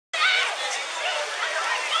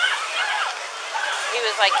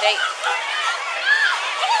was like, they...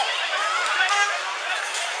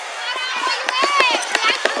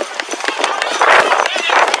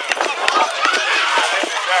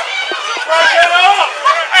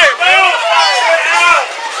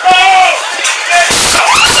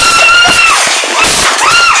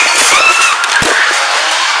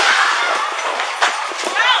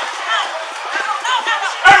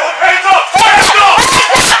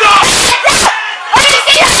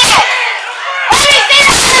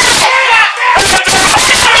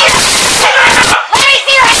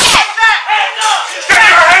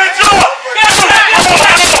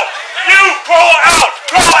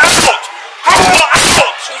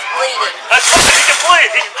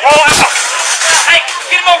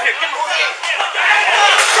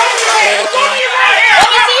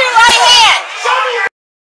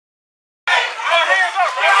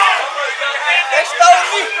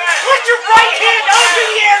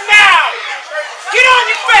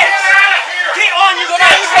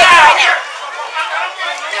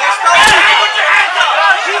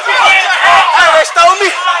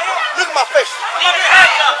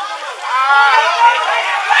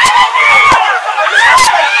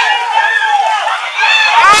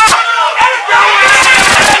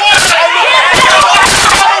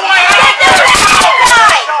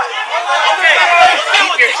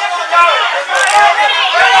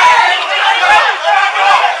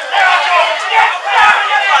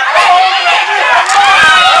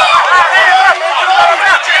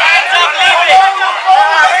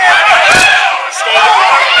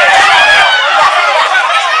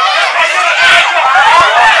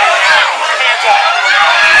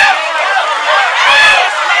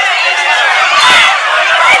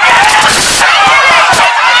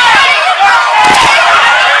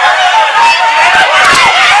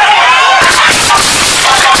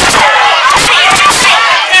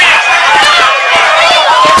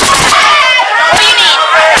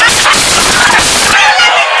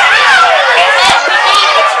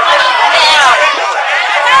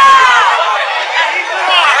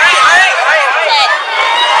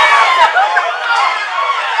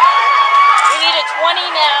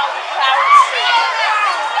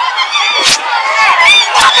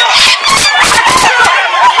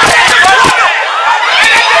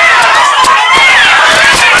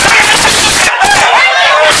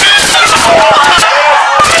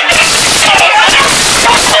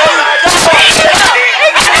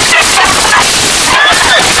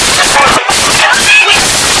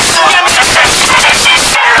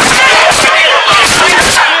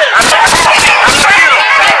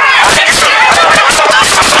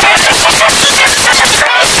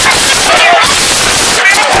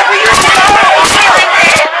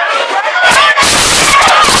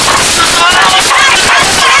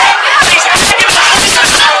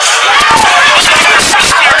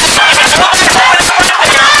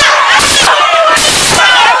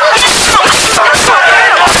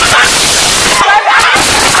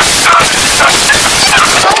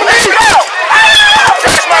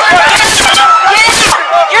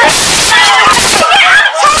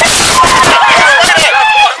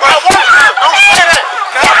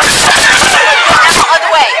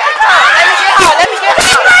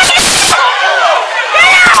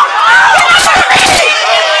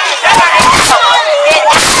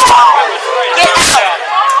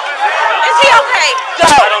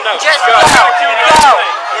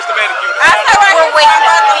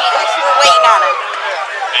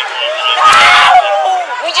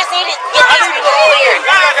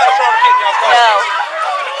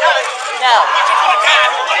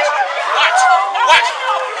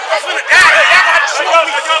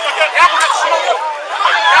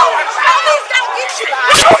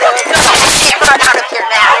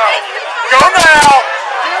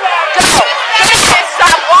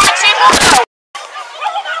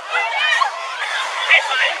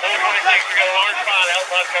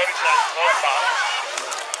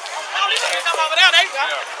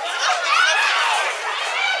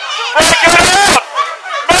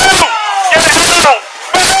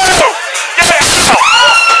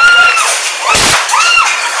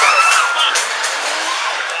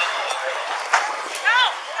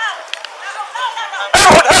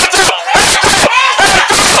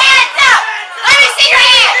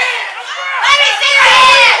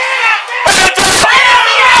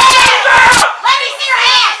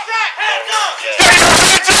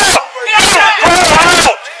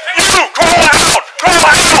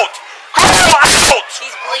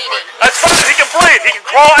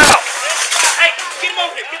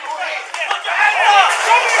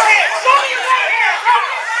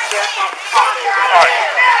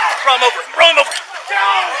 Throw him over. Throw him over.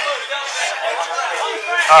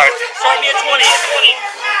 All right. Start me at 20.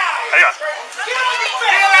 Hang on. Get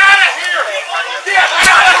out of here! Get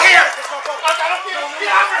out of here!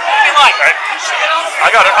 Right. I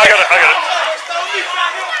got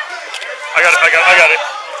it.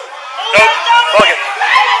 Nope. Plug it.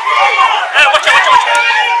 Hey, watch out.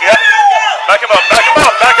 Yep. Back him up. Ready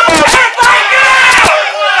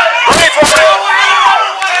for it.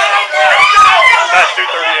 That's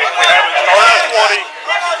 238. We have it started at 20.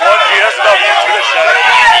 One GSW to the shack.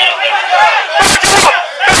 Back up!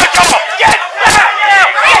 Get back!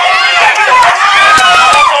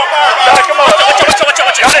 Back him up.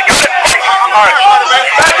 Got it. All right.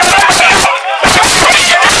 Back up.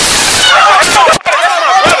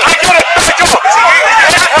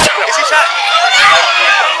 Is he shot?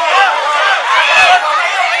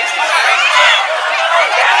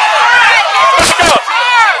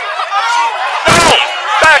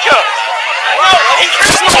 Back up.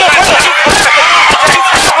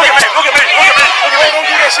 Look at me. Don't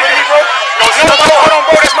do that shit to me, bro. Hold on,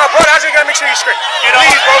 bro. That's my brother. I just gotta make sure he's straight.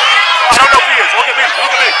 Please, bro. I don't know if he is. Look at me.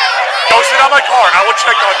 Go sit on my car and I will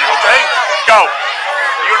check on you, okay? Go.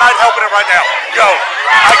 You're not helping him right now. Go.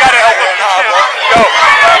 I gotta help him. Go.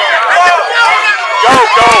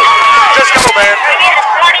 Just go, man.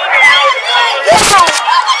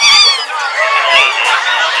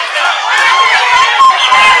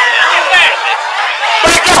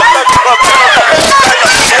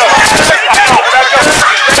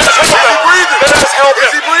 Let us help him.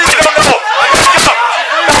 Is he breathing? I don't know.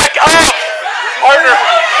 Back up. Partner.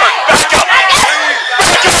 Back up.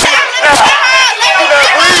 Now. He's not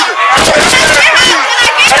breathing.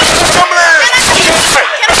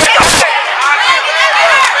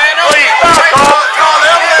 Please, back up.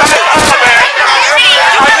 Man.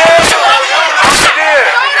 I did.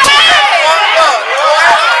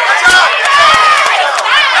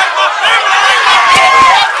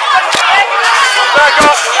 Back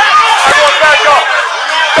up. Everyone back up.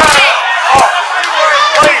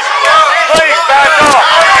 Please back up.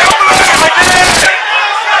 I did.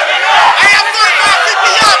 Hey, I'm 35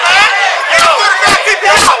 CPR, man. I'm 35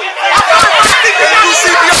 CPR. I'm do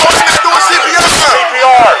CPR. Why are not doing CPR?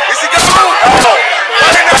 CPR. Is he gone? No. Why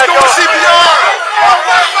are not doing CPR?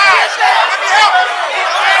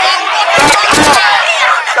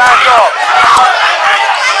 Back up.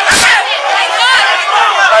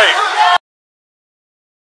 Hey.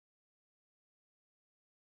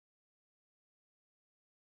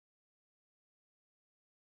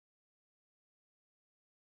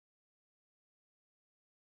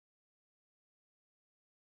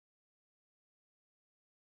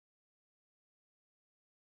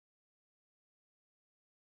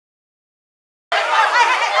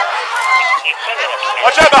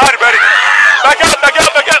 Watch out behind you, buddy. Back up.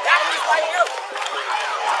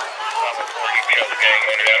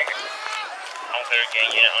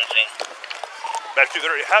 Back to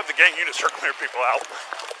there. Have the gang unit circle your people out.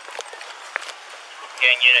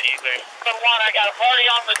 Gang unit, you clear. Number 1, I got a party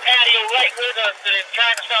on the patio right with us that is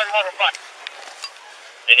trying to start another fight.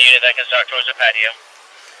 Any unit that can start towards the patio.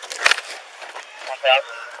 1,000.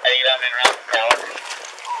 I'm in around the tower.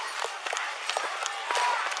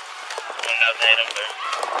 1,008 up there.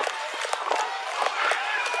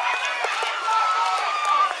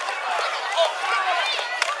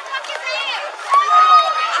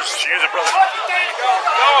 Just use it, brother.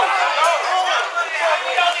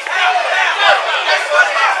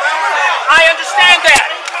 I understand that.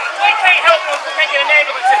 We can't help them if we can't get an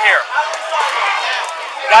ambulance in here.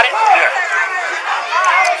 Got it? Yeah.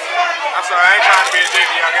 I'm sorry, I ain't trying to be a dick,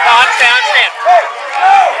 young guy. No, I understand.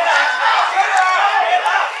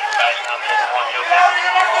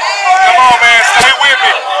 Come on, man. Stay with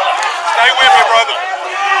me. Brother.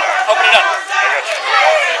 Open it up. I got you.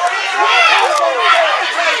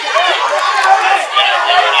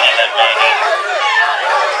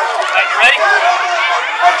 Right, you ready?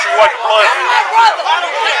 Make sure you wipe the blood.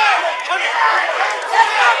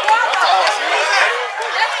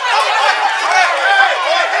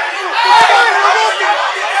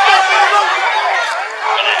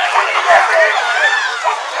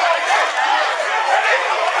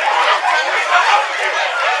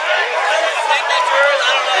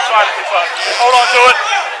 It's fine. Just hold on to it.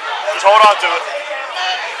 He don't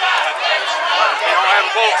have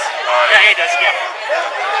a pulse. All right. Yeah, he does, yeah.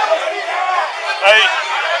 Hey.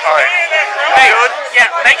 All right. Hey, good? Yeah,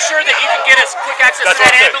 make sure that you can get us quick access to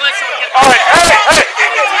that ambulance so we can... All right.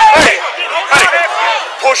 Hey.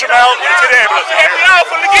 Push him out. Let's get the ambulance in here. Get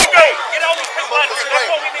from the get-go. Get all these people out of here.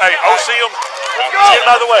 That's what we need. Hey, OC him. Get him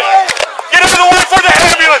out of the way. Get out of the way for the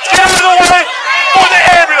ambulance. Get out of the way for the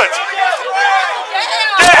ambulance.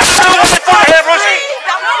 Get out of the way for the ambulance.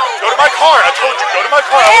 my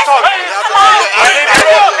car. I will talk. Baby, please, let's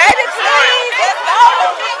go.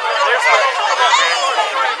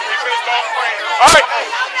 All right.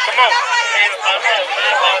 Come on.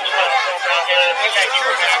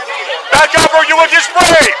 Back up or you will get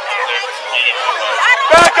sprayed.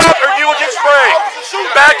 Back up or you will get sprayed.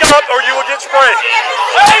 Back up or you will get sprayed.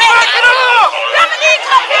 Hey, back it up! Dominique,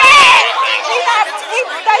 come back.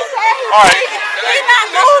 They said he's not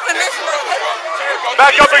moving this way.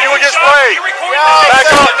 Back up or you will get sprayed.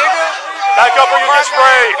 Back up. Back up or you get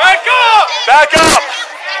sprayed. Back up! Back up.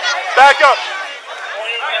 Back up.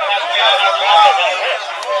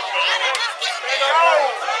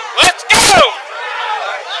 Let's go!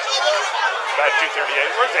 Back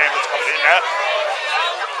 238. Where's the ambulance coming in at?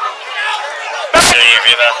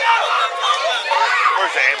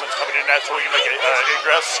 Where's the ambulance coming in at so we can make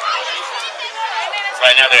ingress?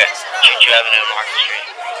 Right now they're at Choo-Choo Avenue, Market Street.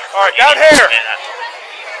 All right, down here. Let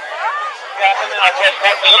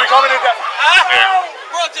me come in.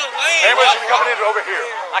 Ambulance should be coming in over here.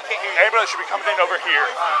 I can't hear you. Ambulance should be coming in over here.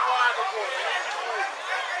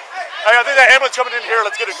 Hey, I think that ambulance coming in here.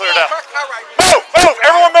 Let's get it cleared out. Move, move,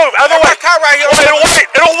 everyone move, out of the way. It'll wait,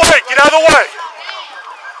 it'll wait. Get out of the way.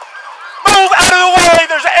 Move out of the way.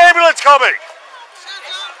 There's an ambulance coming.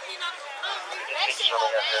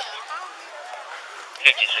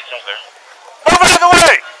 56 over. Move out of the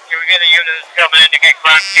way. Here we get a unit coming in to get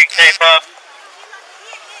crime kick tape up.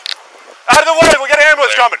 Out of the way. We got an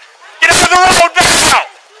ambulance coming. Get out of the road now.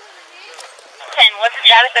 10, what's the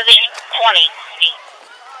status of the 20?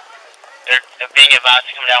 They're being advised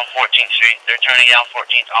to come down 14th Street. They're turning down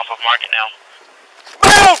 14th off of Market now.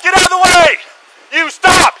 Move! Get out of the way! You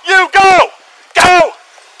stop! You go! Go!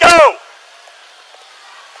 Go!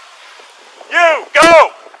 You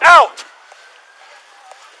go! Out!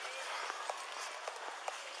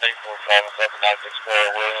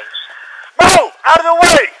 3457 Williams. Move! Out of the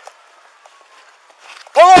way!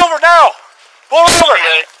 Pull over now! Pull over! Go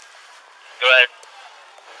ahead. Go ahead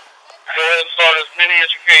and start as many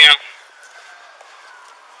as you can.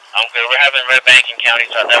 I'm good. We're having red banking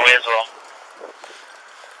counties out that way as well.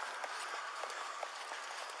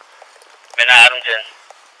 Midnight Adamton.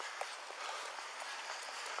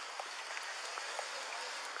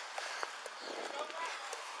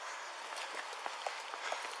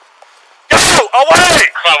 Go!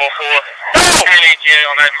 Away! 504. Go! ETA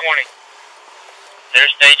on that 20.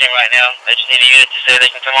 They're staging right now. They just need a unit to say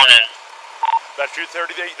they can come on in. About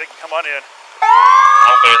 2:30, they can come on in.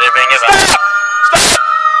 Okay, they're being advised. Stop! Stop!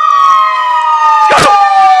 Go!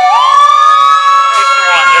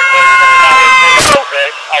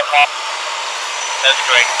 That's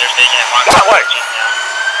great. They're staging at Market That way. now.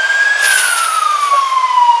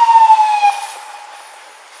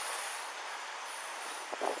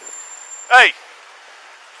 Hey,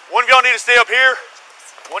 one of y'all need to stay up here.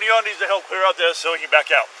 One of y'all needs to help clear out this so he can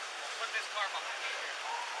back out.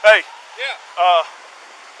 Hey. Yeah.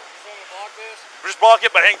 Just block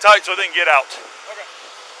it, but hang tight so they can get out. Okay.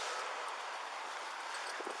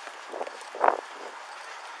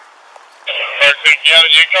 Yeah,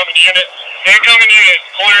 incoming unit. Incoming unit.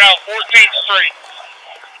 Clear out 14th Street.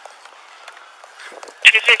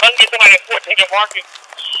 Can you see if I can get somebody at 14th and Market?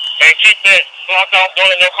 And keep that blocked off, don't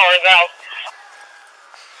let no cars out.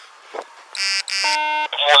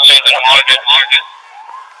 14th and Market.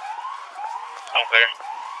 I'm clear.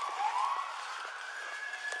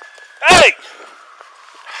 Hey!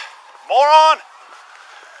 Moron!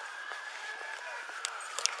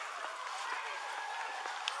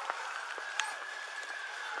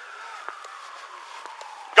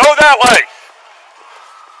 Go that way!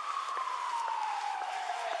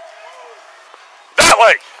 That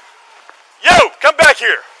way! You! Come back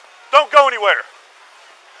here! Don't go anywhere!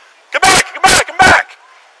 Come back! Come back! Come back!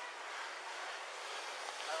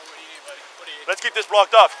 Let's keep this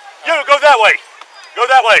blocked off. You, go that way! Go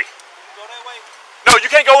that way! No, you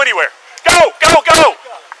can't go anywhere. Go, go, go!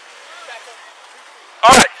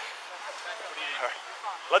 All right.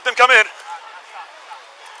 Let them come in.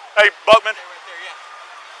 Hey, Buckman.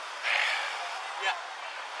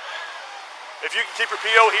 If you can keep your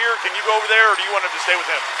PO here, can you go over there, or do you want him to stay with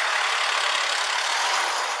him?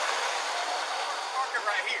 Park it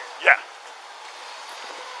right here. Yeah.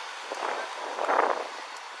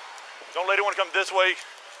 Don't let anyone come this way.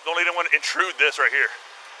 Don't let anyone intrude this right here.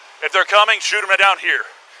 If they're coming, shoot them down here.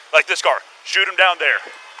 Like this car. Shoot them down there.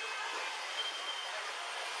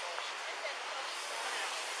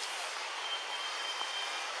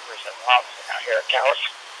 Where's that officer out here at Cowart?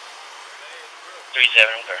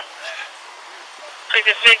 37, okay.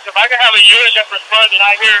 66, if I can have a unit that's responding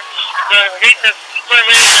out here, the heat that's 20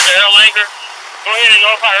 minutes to the Erlanger, go ahead and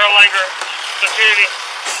notify Erlanger security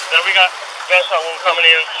that we got vest on one coming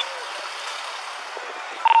in.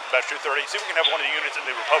 About 2:30. See if we can have one of the units in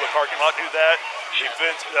the Republic parking lot do that. The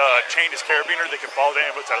fence chained his carabiner. They can follow the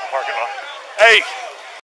ambulance out of the parking lot. Hey!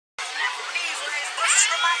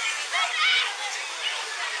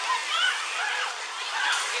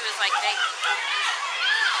 He was like, they...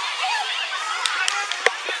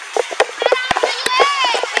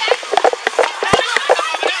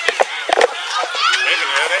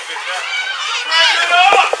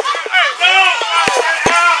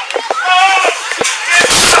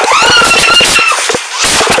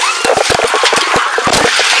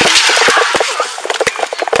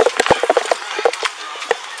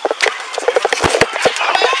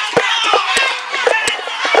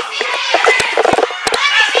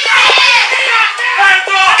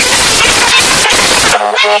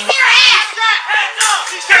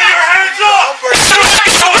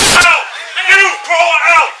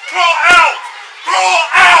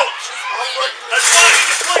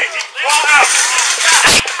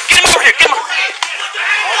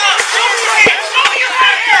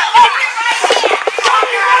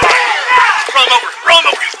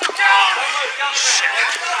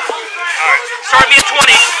 Start me at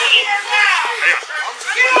 20.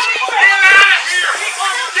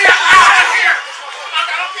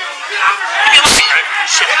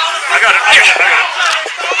 I got it.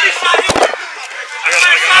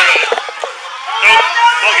 Nope.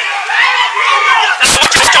 Plug it.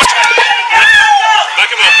 Back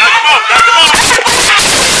him up. Where are you going?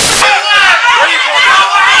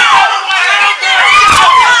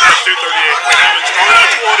 That's 238. We have it started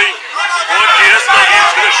at 20. One gets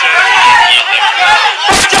into the shed.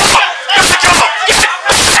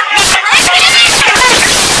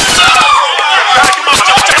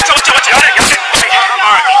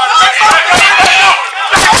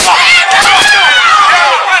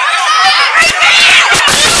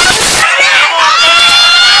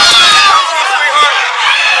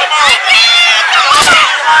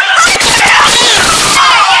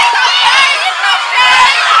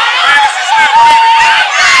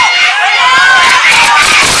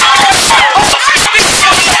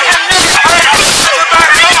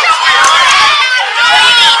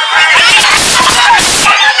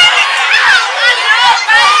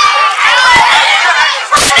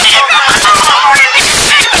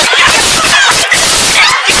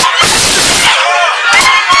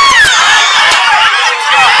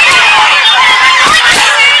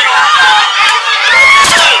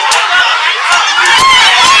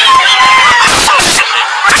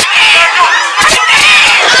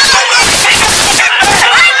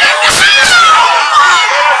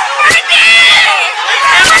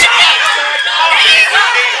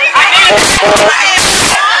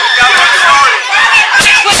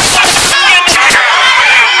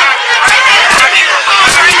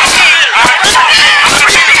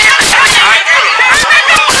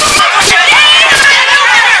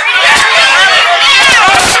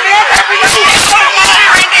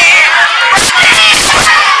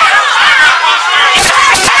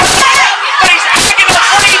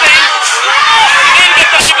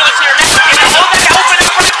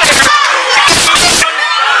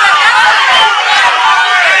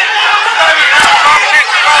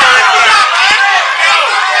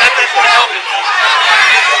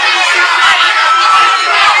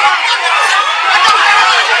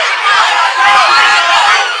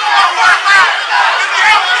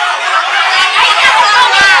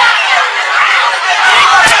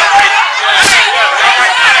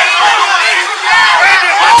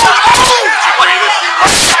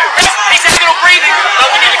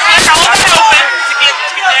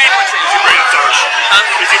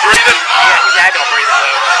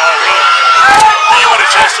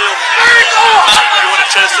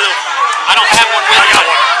 I don't have one with me. I got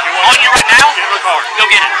one. On you right now? Get in the car. Go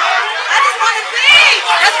get it. I just want to see.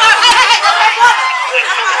 That's my, hey, that's my brother.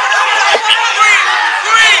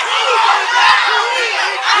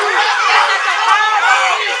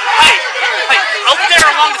 Hey, over there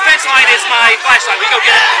along the fence line is my flashlight. We go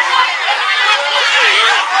get it.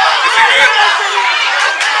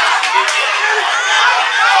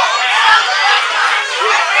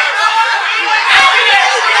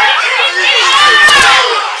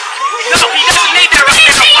 No, he doesn't need that right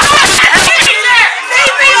now. I'm trying to help him.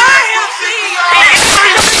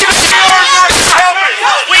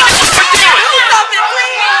 We know what we're doing.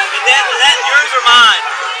 Is that yours or mine?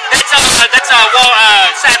 That's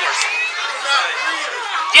Sadler's.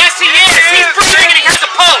 Yes, he is. He's breathing and he has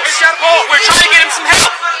a pulse. We're trying to get him some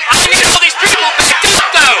help. I need all these people backed up,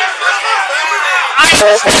 though. I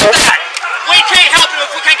understand that. We can't help him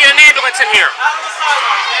if we can't get an ambulance in here.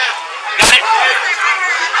 Got it?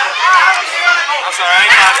 I'm sorry, I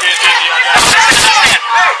ain't trying to get dizzy. I got it. Understand.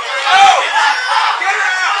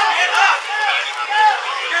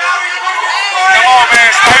 Come on,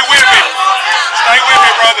 man. Stay with me. Stay with me,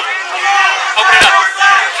 brother. Open it up.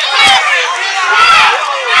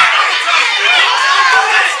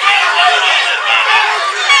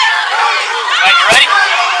 Alright, you ready?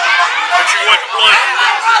 What you want to play?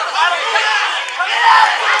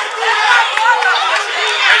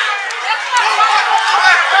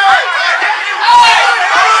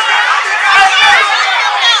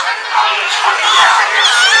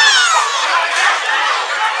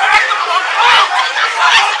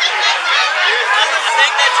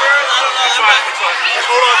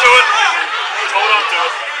 Hold on to it. Hold on to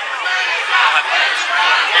it.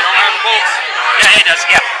 You don't have the bolts. Yeah, it does,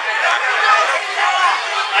 yeah.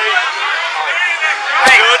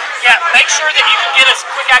 Hey, yeah, make sure that you can get us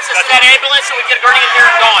quick access to that ambulance so we can get a gurney in here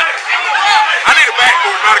and gone. I need a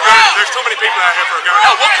backboard, not a gun. There's too many people out here for a gun.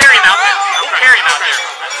 No, we'll carry him out there. We'll carry him out there.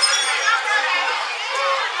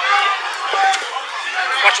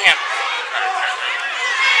 Watch your hand.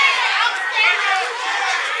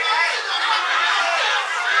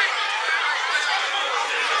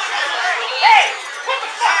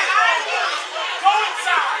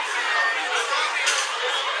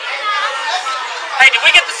 Hey, did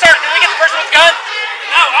we get the person with the gun?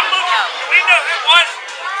 No, I'm looking. Do we know who it was?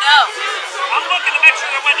 No. I'm looking to make sure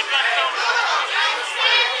there wasn't a gun thrown.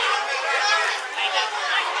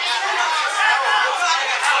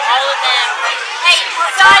 All of them. Hey,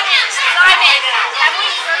 Simon, have we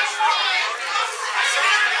searched?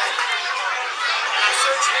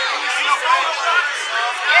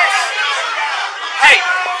 Hey,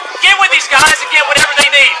 get with these guys and get whatever they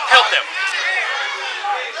need. Help them.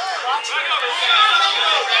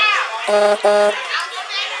 Why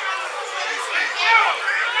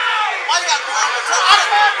you gotta go on the top?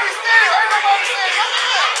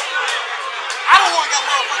 I don't want to got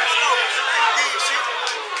motherfucking stories. Give you shit.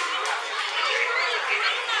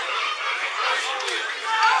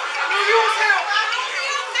 You was him.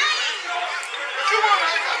 You want to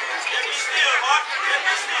let me still, Mark. Let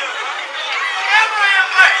me still. Let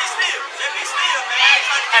me still. Let me still, man.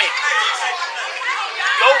 Hey,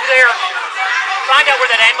 go over there, find out where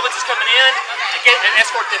that ambulance is coming in, and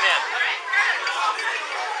escort them in.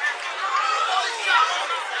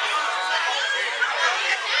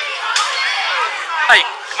 Hey,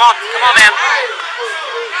 come on, man.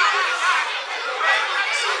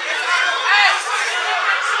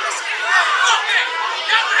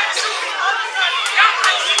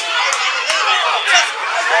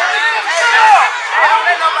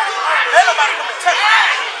 Let nobody come and touch me.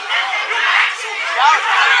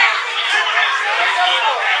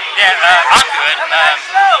 Yeah, I'm good.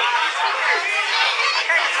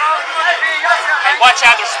 Hey, watch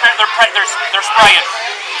out! They're spraying.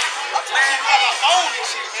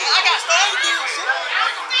 I got started doing shit.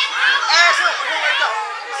 Ask him, we're going right there.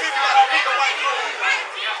 See if you got a big white clothes.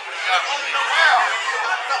 Only no where.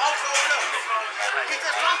 The officer over there. He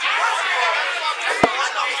just told you. I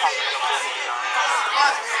know he said.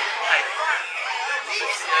 Hey.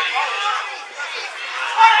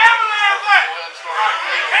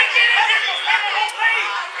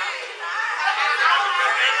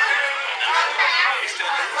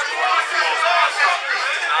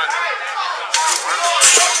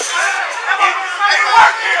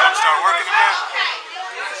 Start working again.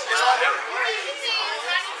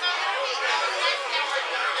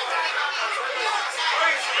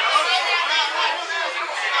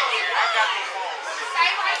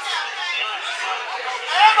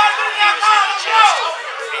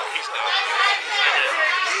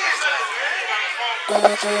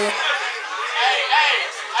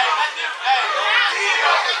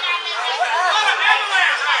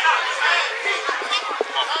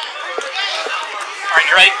 All right,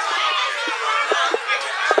 you ready?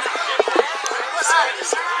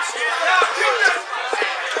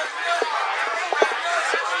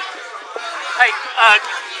 Hey,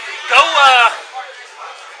 go,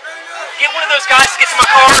 get one of those guys to get to my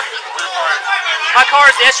car. My car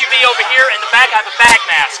is the SUV over here, and in the back I have a bag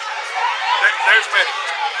mask. There's medic.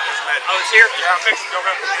 There's medic. Oh, it's here? Yeah, I'll fix it. Go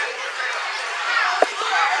ahead.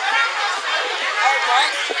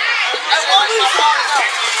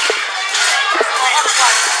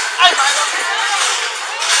 I got him.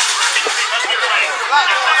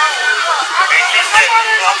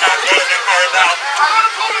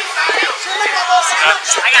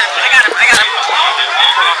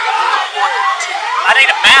 I need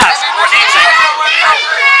a mask more than anything.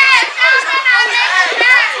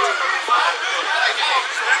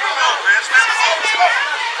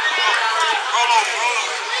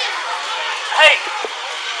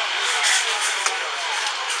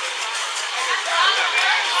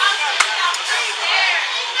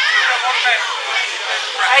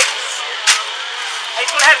 Hey,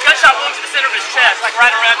 he's going to have gunshot wounds in the center of his chest, like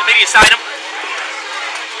right around the mediastinum.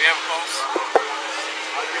 We have a pulse.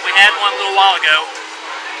 We had one a little while ago.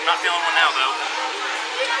 I'm not feeling one now, though.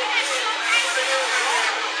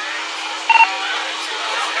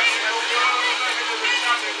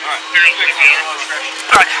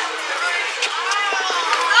 All right.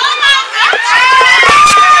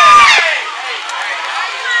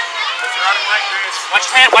 Watch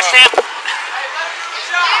his hand, watch his hand.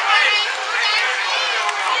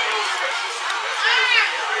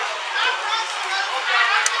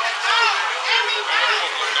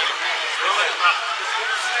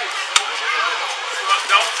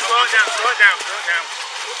 Slow it down, slow it down, slow it down.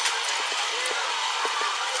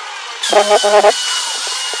 Spin it.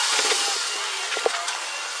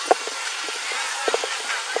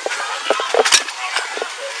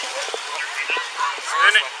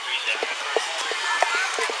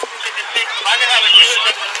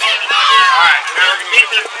 Alright, now we're going to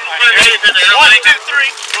get it. 1, 2, 3.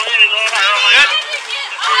 Good.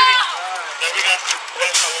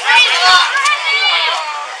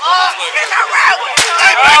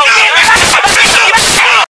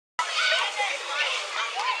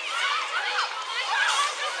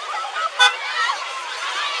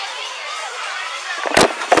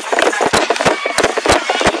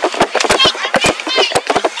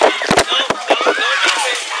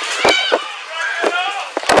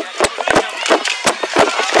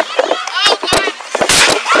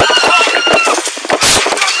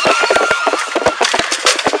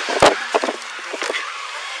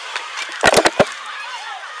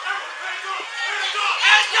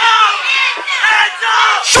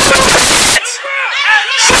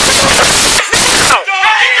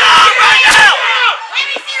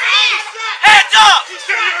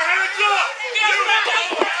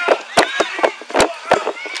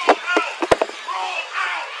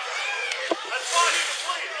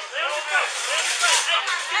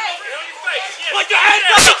 Put your hands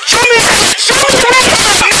up! Show me your right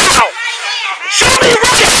hand now! Show me your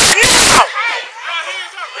right hand now!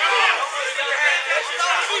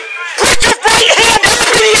 Put your right hand up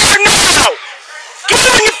in the air now! Get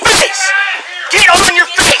on your face! Get on your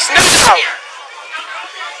face now!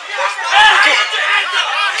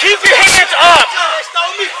 Keep your hands up!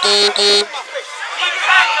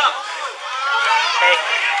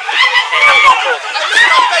 Hey, I'm going cold.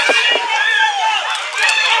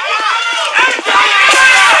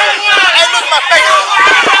 Hey, look at my face.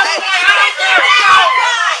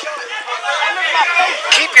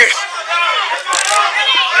 Keep your...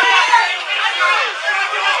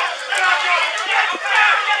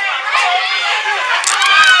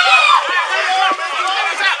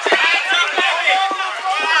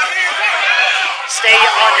 Stay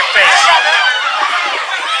on your face.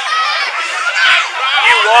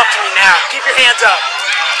 You walk to me now. Keep your hands up.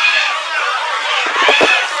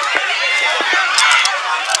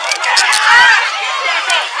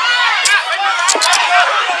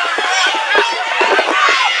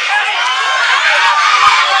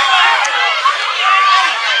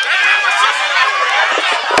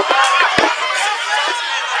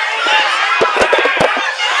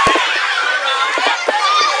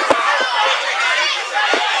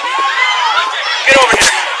 Get over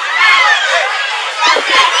here.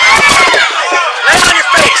 Lay on your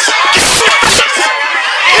face. Get on your face.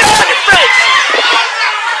 Get on your face.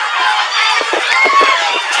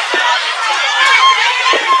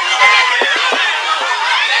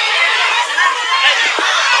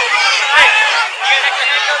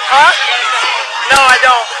 Huh? No, I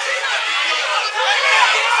don't.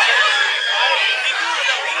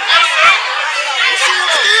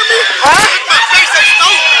 Huh?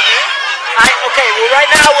 Okay, well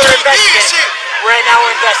right now we're investigating. Right now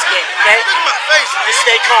we're investigating, okay? Just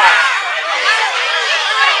stay calm.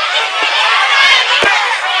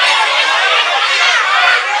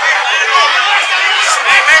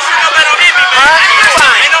 Hey, make sure nobody don't hit me, man. Huh? You're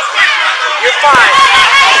fine. You're fine.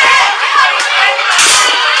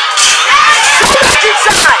 Go back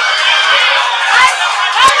inside!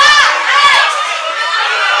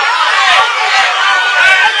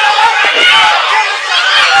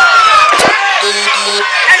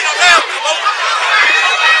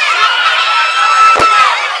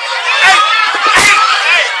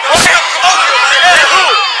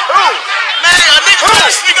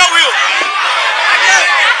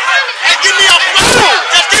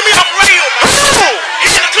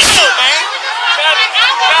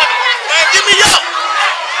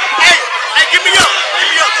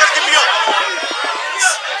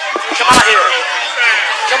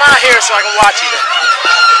 Come out here so I can watch you then.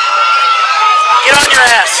 Get on your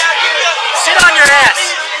ass.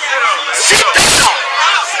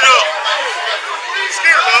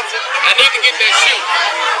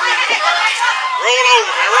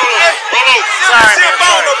 Sorry,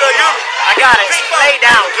 man. I got it. Lay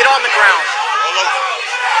down. Get on the ground.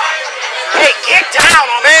 Hey, get down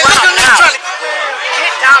on the ground now.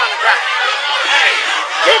 Get down on the ground.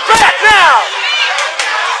 Get back now.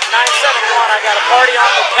 971, I got a party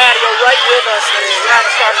on the patio right with us and he's trying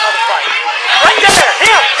to start another fight. Right there.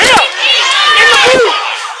 Him. In the blue.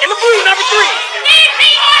 In the blue, number 3.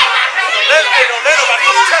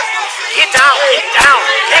 Get down. Get down.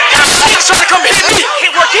 He's trying to come hit me.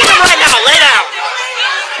 We're getting him right now. Lay down.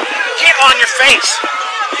 Get on your face.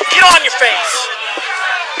 Get on your face.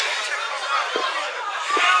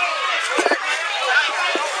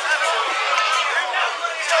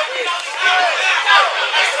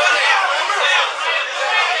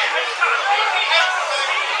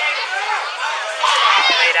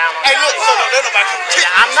 Lay down on Hey, look, so don't let nobody come kick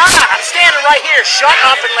me. I'm not. I'm standing right here. Shut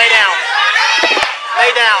up and lay down.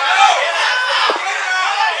 Lay down.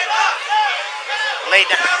 Lay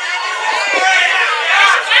down.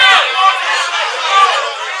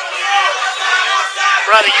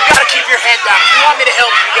 Brother, you gotta keep your head down. If you want me to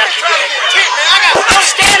help you, you gotta keep your head down. I'm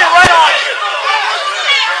standing right on you.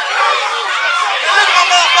 Look at my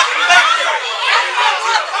motherfucking back.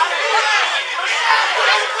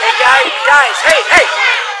 Hey, guys, hey.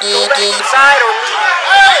 Go back inside or leave.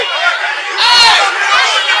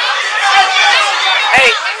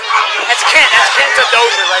 Hey, that's Kent a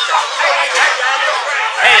Dozier right there.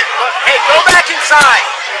 Hey, go back inside.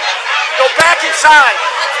 Go back inside.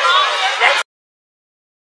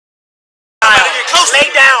 Lay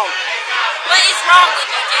down. What is wrong with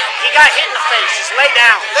you, dude? He got hit in the face. Just lay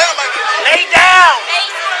down. Let nobody Lay down.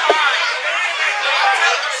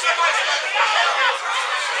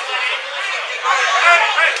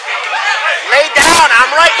 Lay down.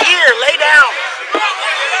 I'm right here. Lay down.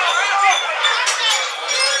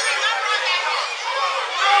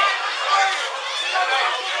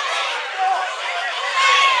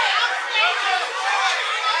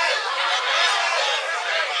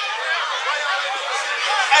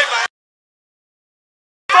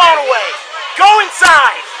 Phone away. Go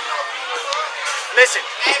inside. Listen.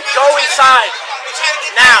 Go inside.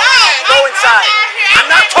 Now. Go inside. I'm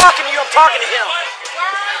not talking to you. I'm talking to him.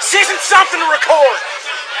 This isn't something to record.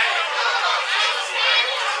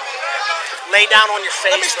 Lay down on your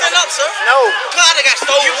face. Let me stand up, sir. No. God, I got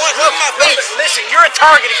stolen once. Look at my face. Listen, you're a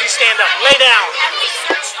target if you stand up. Lay down. Have we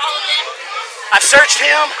searched all of them? I've searched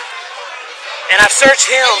him. And I've searched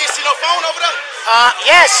him. You see no phone over there?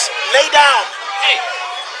 Yes. Lay down. Hey,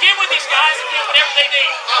 get with these guys and get whatever they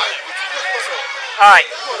need. All right.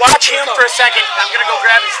 Watch him for a second. I'm going to go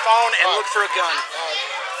grab his phone and look for a gun.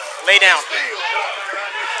 Lay down.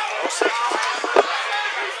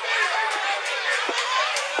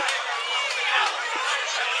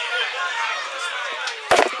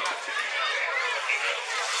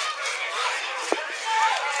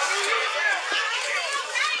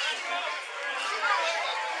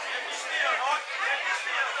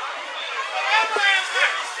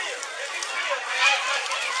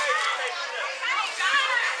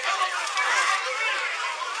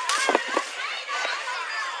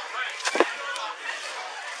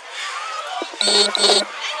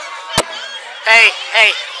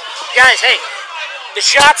 Hey, guys, hey. The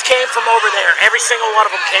shots came from over there. Every single one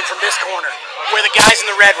of them came from this corner, where the guys in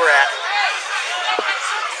the red were at.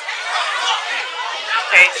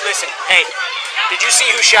 Hey, listen, hey. Did you see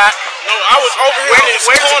who shot? No, I was over here. Where's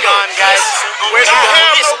the gun, guys? Where's the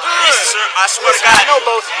gun? Listen, sir, I swear to God. I know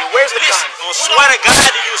both of you. Where's the gun? I swear to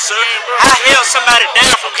God to you, sir. I held somebody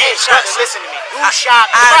down from getting shot. Listen to me. Who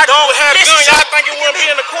shot? I don't have a gun. Y'all think it wouldn't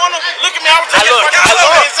be in the corner? Look at me. I was just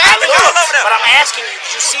I exactly all over there. But I'm asking you,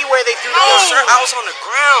 did you see where they threw the gun? Sir, I was on the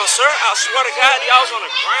ground, sir. I swear to God, I was on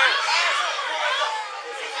the ground.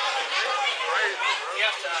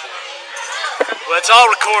 Well, it's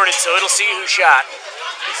all recorded, so it'll see who shot.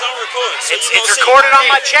 It's on record. So It's recorded on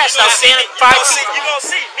my chest. I'll stand at 5 feet. You're going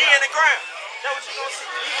to see me in the ground. That's what you're going to see.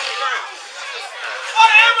 Me in the ground.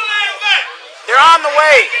 What ambulance that? They're on the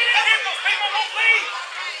way.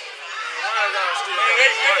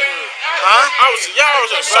 Huh?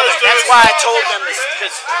 That's why I told them this,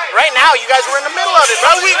 because right now you guys were in the middle of it,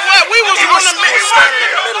 bro. We was You were standing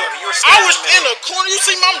in the middle of it. You were I standing was in the corner. You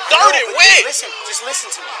see me? I'm dirty, No, but wet. just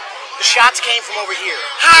listen to me. The shots came from over here.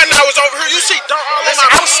 How I know it's over here? You see dirt all in Listen,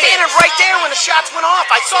 my I was standing right there when the shots went off.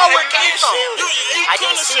 I saw where it came from. I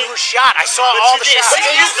didn't see who shot. I saw all the shots. And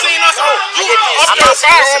you seen us? No, You I didn't. up I'm there not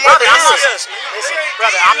saying, listen, brother, I'm not yes. listen,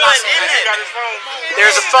 brother, I'm not saying that.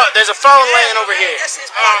 There's a phone laying over here.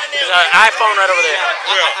 There's an iPhone right over there.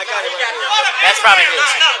 That's probably his.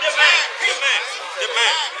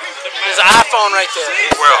 There's an iPhone right there.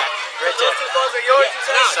 Well, Right there. Those phones are yours, you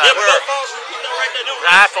said? Side. Where? Those phones, you know, right there. The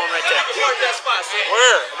iPhone right there. Mark that spot, see?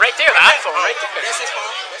 Where? Right there, the iPhone right there. That's his phone.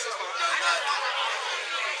 That's his phone.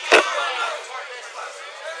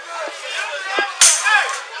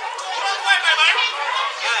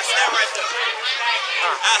 I stand right there.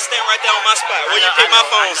 I stand right there on my spot. Where you pick my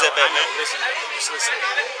phones at, man? Listen, just listen.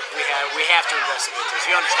 We have to investigate this.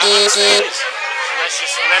 You understand?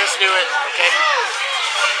 Let us do it, okay?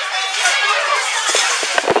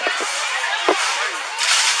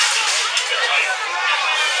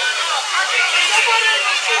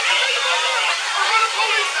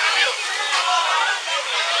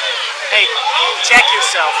 Hey, check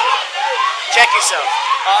yourself. Check yourself.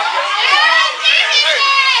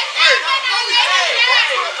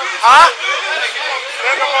 Huh?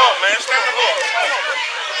 Stand them up, man. Stand them up.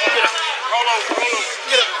 Roll over.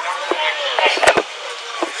 Get up.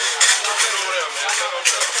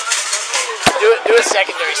 Do a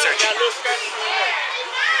secondary search.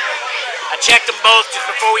 I checked them both just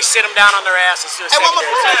before we sit them down on their ass. Let's do a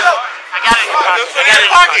secondary search. I got it in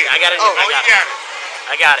your pocket. I got it in your pocket.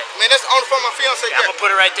 I got it. Man, that's the only phone my fiance got. I'm gonna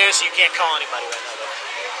put it right there so you can't call anybody right now,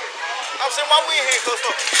 though. I'm saying, why we in here close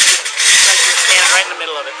up? Because you're standing right in the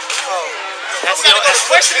middle of it. Oh. That's We gotta go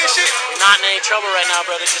question this shit. You're not in any trouble right now,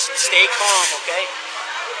 brother. Just stay calm, okay?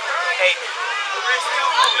 Hey.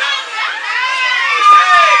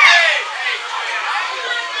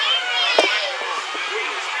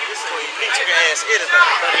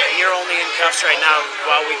 You're only in cuffs right now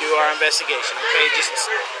while we do our investigation, okay?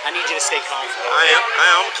 I need you to stay calm for a I am.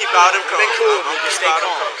 I'm gonna keep all them calm. Been cool, but just stay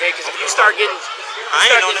calm, okay? Because if you start getting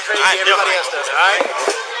crazy, everybody else does, all right?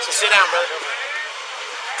 So sit down, brother.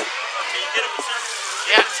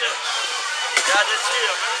 Yeah.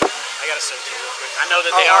 I gotta search you real quick. I know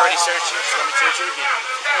that they already searched you, so let me search you again.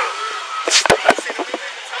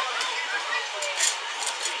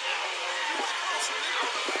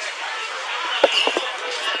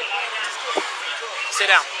 Sit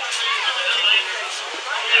down.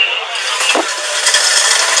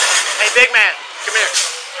 Hey, big man, come here.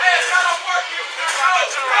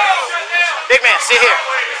 Big man, sit here.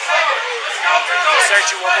 I'll search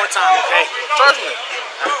you one more time, okay? Charge me.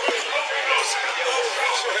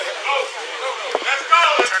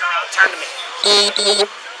 Turn around, turn to me.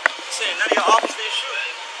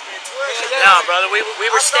 No, brother, we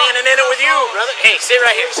were standing in it with you, brother. Hey, sit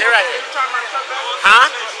right here, sit right here. Huh?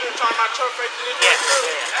 Yeah.